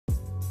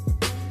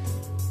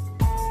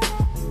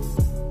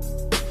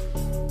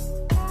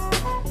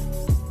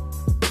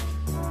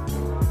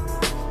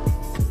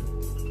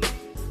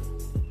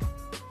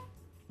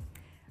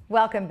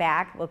Welcome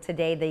back. Well,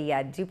 today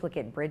the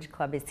Duplicate Bridge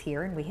Club is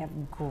here, and we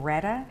have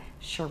Greta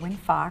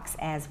Sherwin-Fox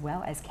as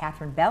well as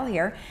Catherine Bell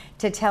here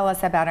to tell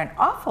us about an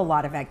awful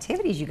lot of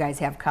activities you guys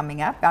have coming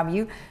up.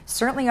 You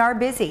certainly are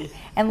busy.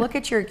 And look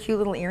at your cute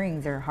little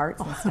earrings, they're hearts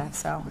and stuff.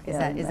 So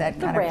is that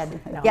the kind red?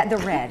 of, No. Yeah, the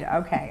red.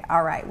 Okay.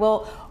 All right.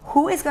 Well,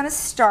 who is going to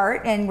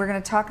start? And we're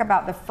going to talk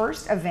about the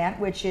first event,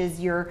 which is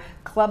your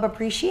Club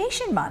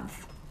Appreciation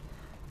Month.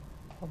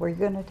 We're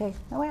going to take,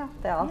 well,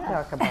 I'll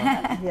talk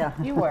about it. Yeah.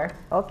 You were.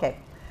 Okay.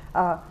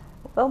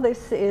 Well,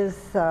 this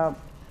is a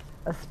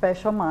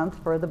special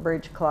month for the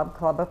Bridge Club,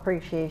 Club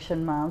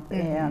Appreciation Month,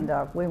 and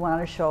we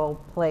want to show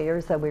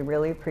players that we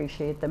really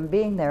appreciate them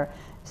being there.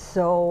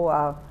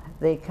 So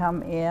they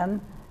come in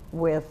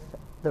with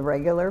the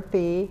regular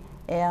fee,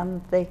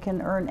 and they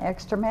can earn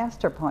extra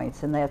master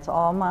points, and that's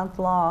all month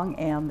long,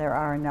 and there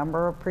are a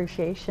number of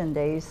appreciation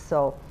days,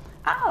 so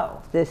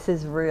this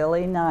is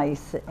really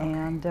nice. Okay.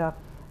 And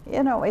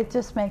you know, it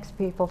just makes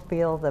people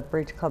feel that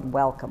Bridge Club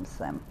welcomes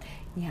them.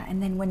 Yeah,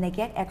 and then when they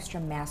get extra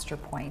master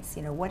points,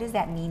 you know, what does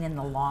that mean in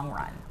the long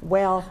run?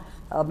 Well,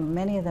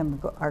 many of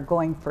them are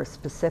going for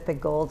specific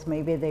goals.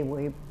 Maybe they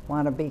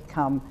want to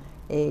become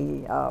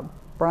a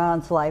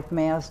bronze life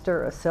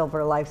master, a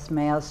silver life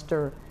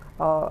master,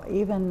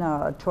 even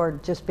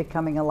toward just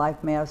becoming a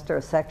life master,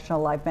 a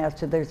sectional life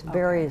master. There's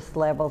various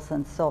levels,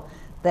 and so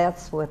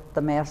that's what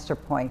the master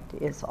point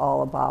is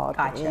all about.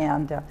 Gotcha.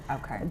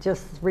 And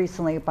just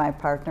recently my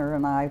partner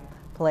and I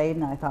played,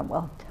 and I thought,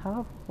 well,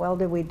 how well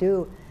did we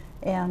do?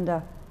 And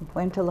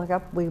went to look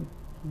up, we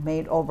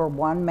made over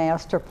 1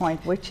 master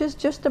point, which is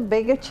just a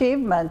big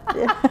achievement.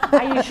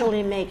 I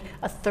usually make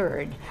a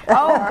third.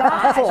 Oh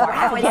gosh,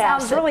 wow, it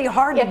sounds really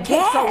hard to get. It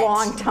takes a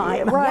long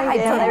time. Right,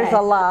 yeah, and there's a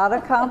lot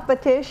of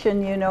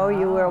competition, you know.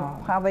 You were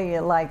probably,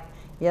 like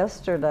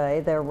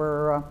yesterday, there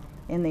were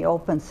in the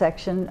open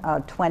section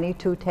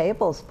 22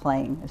 tables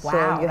playing. Wow,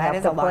 so you that have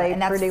is to a lot. play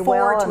And that's pretty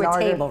 4 well to a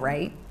table,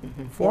 right?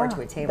 4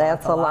 to a table.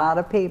 That's a lot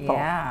of people.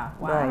 Yeah,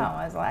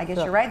 wow. Right. I guess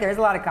you're right, there's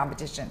a lot of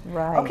competition.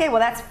 Right. Okay, well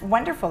that's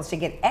wonderful to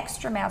get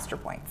extra master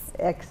points.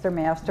 Extra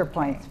master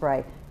points,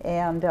 right.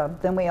 And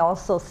then we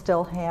also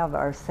still have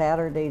our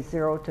Saturday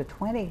 0 to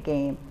 20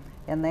 game,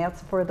 and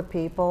that's for the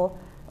people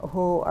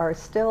who are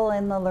still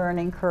in the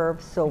learning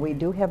curve. So we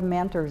do have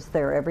mentors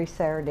there every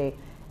Saturday,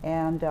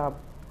 and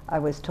I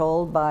was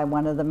told by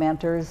one of the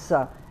mentors,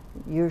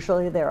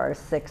 usually there are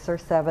 6 or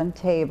 7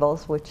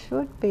 tables, which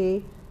should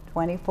be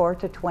 24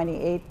 to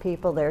 28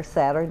 people there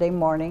Saturday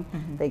morning.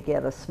 They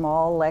get a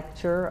small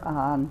lecture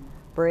on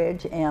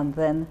bridge, and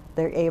then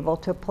they're able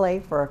to play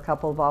for a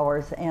couple of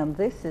hours. And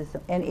this is,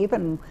 and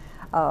even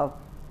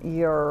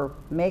your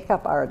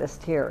makeup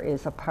artist here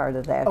is a part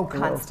of that group.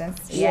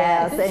 Constance.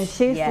 Yes, and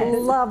she's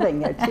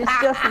loving it. She's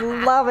just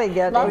loving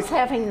it. Loves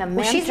having the mentors.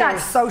 Well, she's not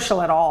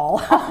social at all.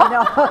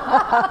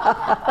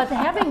 But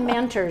having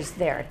mentors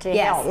there to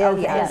help is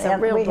a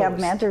real we boost.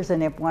 have mentors,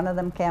 and if one of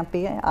them can't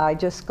be, I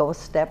just go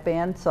step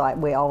in. So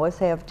we always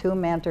have 2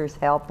 mentors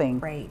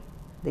helping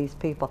these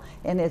people.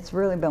 And it's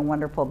really been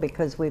wonderful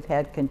because we've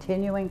had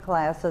continuing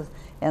classes,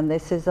 and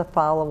this is a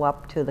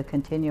follow-up to the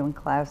continuing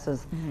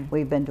classes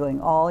we've been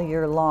doing all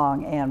year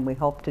long, and we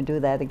hope to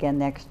do that again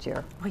next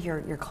year. Well,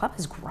 your club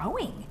is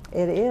growing.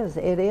 It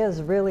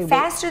is really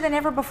faster than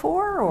ever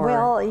before, or?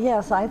 Well,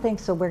 yes, I think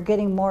so. We're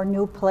getting more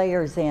new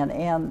players in,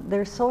 and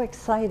they're so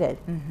excited.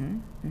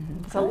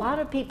 So a lot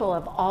of people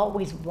have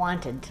always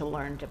wanted to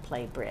learn to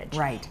play bridge.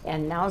 Right.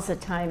 And now's the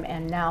time,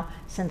 and now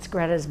since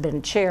Greta's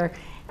been chair,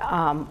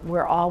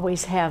 we're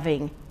always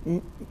having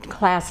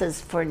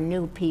classes for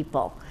new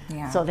people.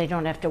 So they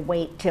don't have to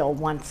wait till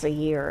once a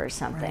year or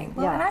something. Right.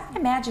 Well, and I can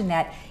imagine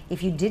that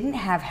if you didn't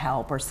have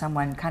help or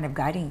someone kind of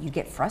guiding you, you'd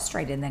get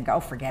frustrated and then go,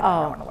 forget it,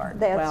 I don't want to learn.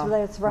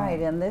 That's right.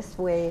 And this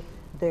way,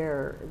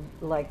 they're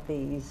like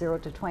the 0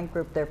 to 20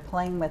 group, they're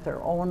playing with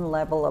their own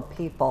level of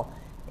people,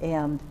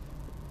 and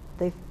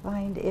they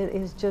find it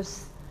is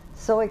just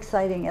so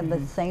exciting, and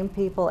the same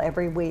people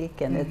every week,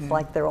 and it's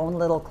like their own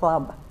little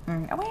club.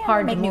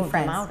 Hard to make new move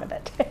friends them out of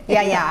it.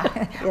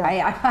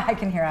 I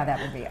can hear how that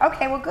would be.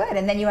 Okay, well, good.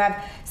 And then you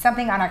have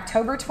something on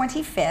October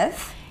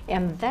 25th.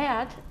 And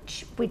that,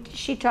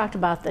 she talked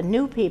about the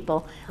new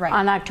people. Right.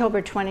 On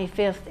October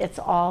 25th, it's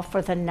all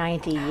for the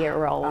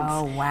 90-year-olds.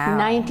 Oh, wow.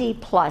 90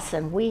 plus,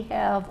 and we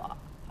have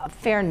a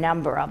fair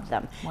number of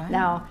them. Wow.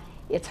 Now,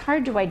 it's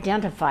hard to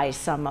identify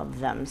some of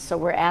them, so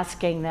we're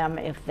asking them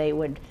if they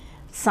would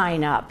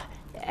sign up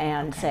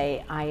and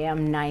say, I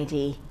am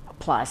 90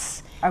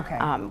 plus. Okay.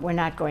 We're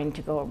not going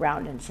to go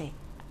around and say,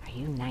 are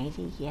you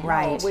 90 yet?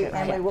 Right.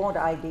 And we won't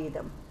ID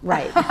them.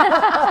 Right.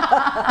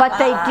 But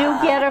they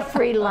do get a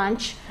free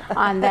lunch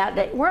on that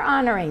day. We're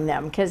honoring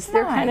them because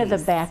they're kind of the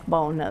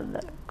backbone of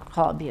the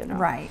club, you know.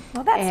 Right.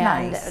 Well, that's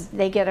nice.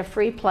 They get a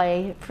free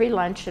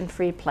lunch and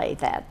free play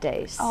that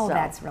day. Oh, so.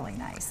 that's really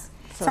nice.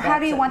 So how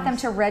do you want them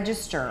to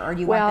register, or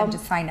do you want them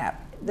to sign up?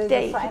 There's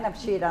a sign-up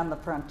sheet on the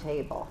front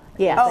table.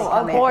 Yes.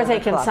 Or they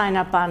can club. sign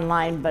up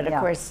online, but of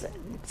course,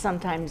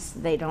 sometimes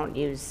they don't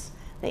use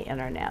the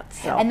internet.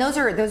 So. And those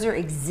are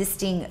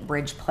existing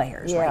bridge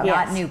players, right?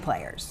 Not new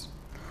players.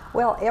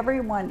 Well,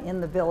 everyone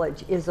in the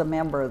village is a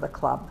member of the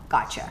club.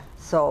 Gotcha.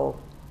 So,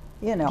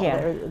 you know,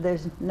 Yeah.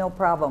 there's no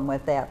problem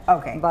with that.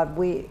 Okay. But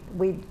we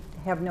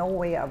have no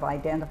way of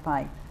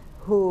identifying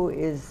who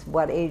is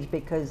what age,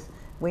 because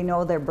we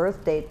know their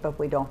birth date, but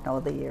we don't know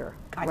the year.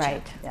 Gotcha.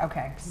 Right. Yeah.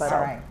 Okay. But,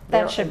 All right.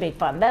 That should be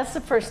fun. That's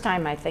the first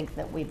time I think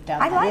that we've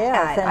done I that. like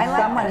Yes, that. and I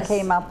like someone this.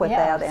 came up with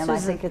Yeah, that, and I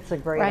Susan. think it's a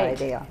great Right.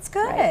 idea. It's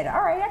good. Right.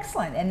 All right,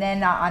 excellent. And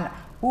then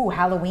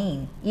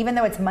Halloween. Even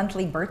though it's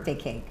monthly birthday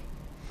cake,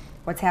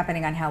 what's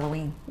happening on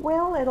Halloween?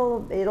 Well,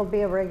 it'll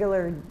be a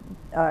regular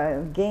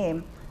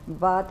game,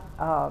 but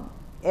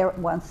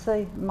once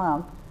a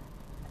month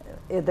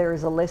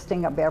there's a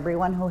listing of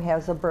everyone who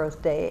has a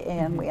birthday,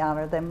 and we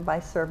honor them by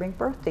serving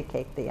birthday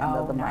cake at the end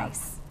of the month.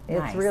 Nice. It's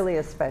Nice. really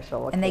a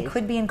special occasion. And they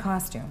could be in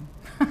costume.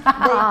 They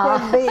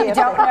could be. You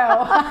don't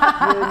know.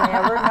 You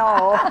never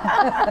know.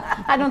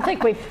 I don't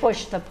think we've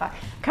pushed the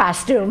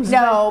costumes.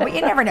 No, but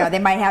you never know. They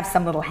might have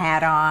some little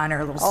hat on or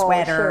a little Oh,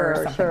 sweater or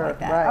sure, something sure. like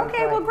that. Right,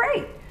 Okay, right. well,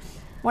 great.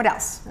 What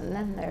else? And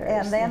then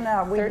there's And then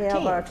the we have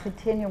a 13th.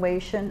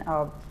 continuation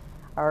of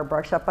our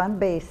Brush Up on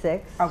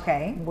Basics.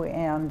 Okay.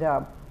 And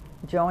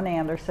Joan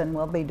Anderson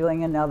will be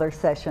doing another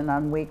session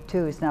on week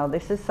 2s. Now,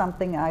 this is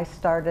something I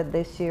started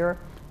this year,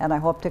 and I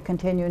hope to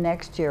continue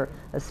next year,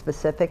 a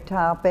specific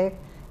topic.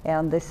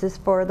 And this is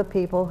for the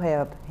people who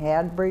have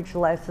had bridge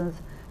lessons,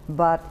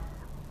 but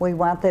we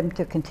want them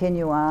to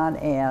continue on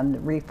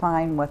and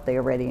refine what they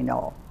already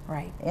know.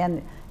 Right.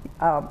 And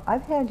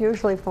I've had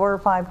usually 4 or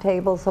 5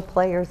 tables of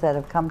players that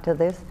have come to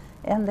this,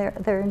 and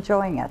they're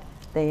enjoying it.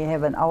 They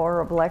have an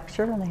hour of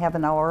lecture and they have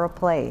an hour of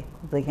play,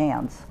 the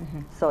hands.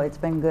 So it's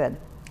been good.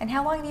 And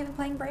how long have you been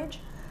playing bridge?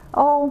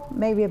 Oh,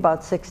 maybe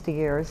about 60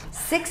 years.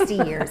 60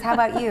 years. How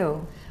about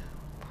you?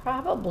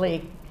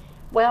 Probably,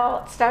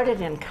 well, it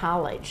started in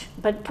college,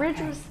 but bridge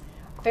was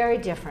very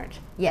different.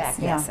 Yes,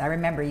 back yes. then. I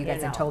remember you guys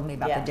You have know, told me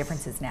about the yes.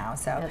 differences now.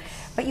 So, It's-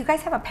 but you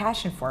guys have a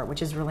passion for it,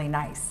 which is really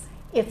nice.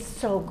 It's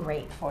so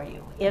great for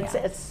you. Yeah.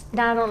 It's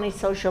not only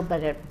social,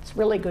 but it's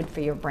really good for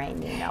your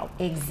brain, you know.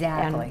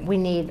 Exactly. And we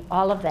need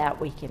all of that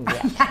we can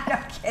get. No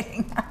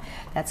kidding.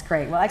 That's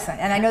great. Well, excellent.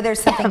 And I know there's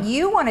something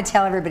you want to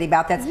tell everybody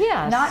about that's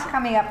Yes. not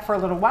coming up for a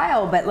little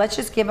while, but let's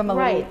just give them a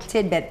little Right.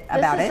 tidbit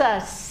about This is it.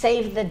 a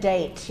save the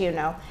date, you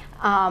know.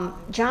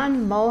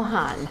 John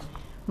Mohan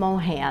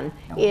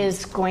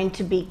is going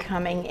to be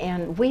coming,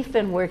 and we've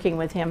been working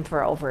with him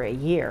for over a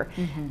year.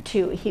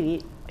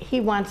 He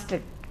wants to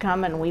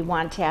come, and we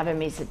want to have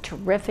him. He's a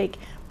terrific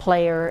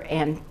player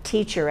and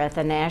teacher at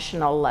the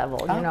national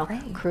level, Oh, you know,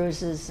 great.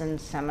 cruises and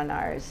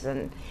seminars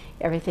and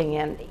everything.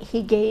 And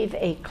he gave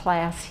a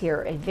class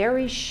here, a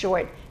very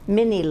short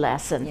mini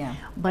lesson, Yeah.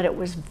 but it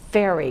was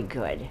very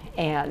good.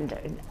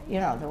 And, you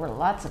know, there were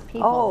lots of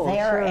people Oh,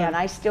 there, sure. and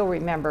I still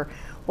remember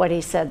what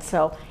he said.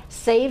 So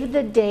save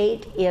the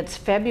date. It's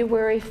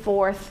February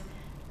 4th,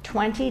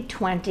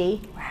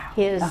 2020. Wow.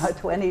 His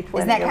 2020.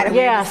 Isn't that kind of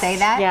weird Yes, to say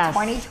that? yes.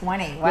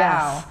 2020. Wow.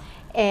 Yes.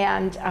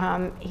 And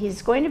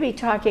he's going to be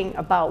talking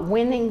about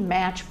winning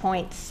match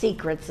point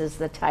secrets is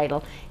the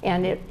title.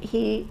 And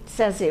he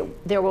says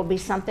there will be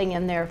something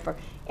in there for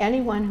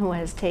anyone who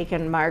has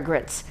taken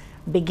Margaret's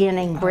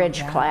beginning bridge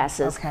yeah.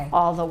 classes Okay.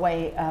 all the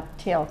way up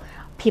till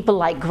people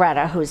like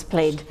Greta, who's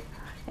played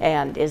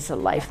and is a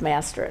life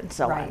master and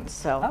so Right. on.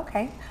 So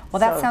Okay. Well,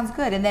 that so sounds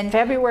good. And then,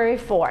 February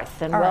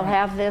 4th, and All we'll right.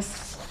 have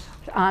this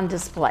on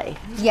display.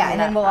 yeah, and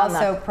then we'll on the-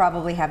 also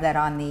probably have that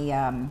on the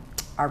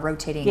our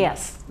rotating.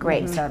 Yes,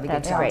 great. So that'll be good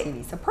That's to on great. TV. So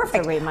It's a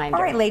perfect. reminder.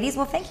 All right, ladies.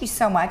 Well, thank you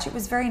so much. It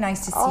was very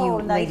nice to see Oh,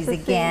 you, nice ladies, to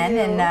see again. you.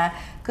 And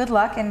good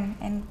luck,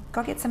 and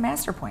go get some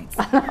master points.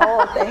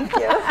 Oh, thank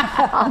you.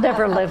 I'll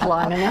never live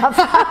long enough.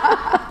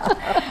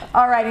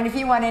 All right, and if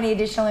you want any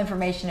additional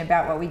information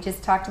about what we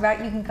just talked about,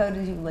 you can go to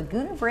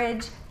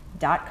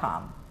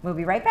lagunabridge.com. We'll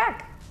be right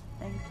back.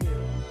 Thank you.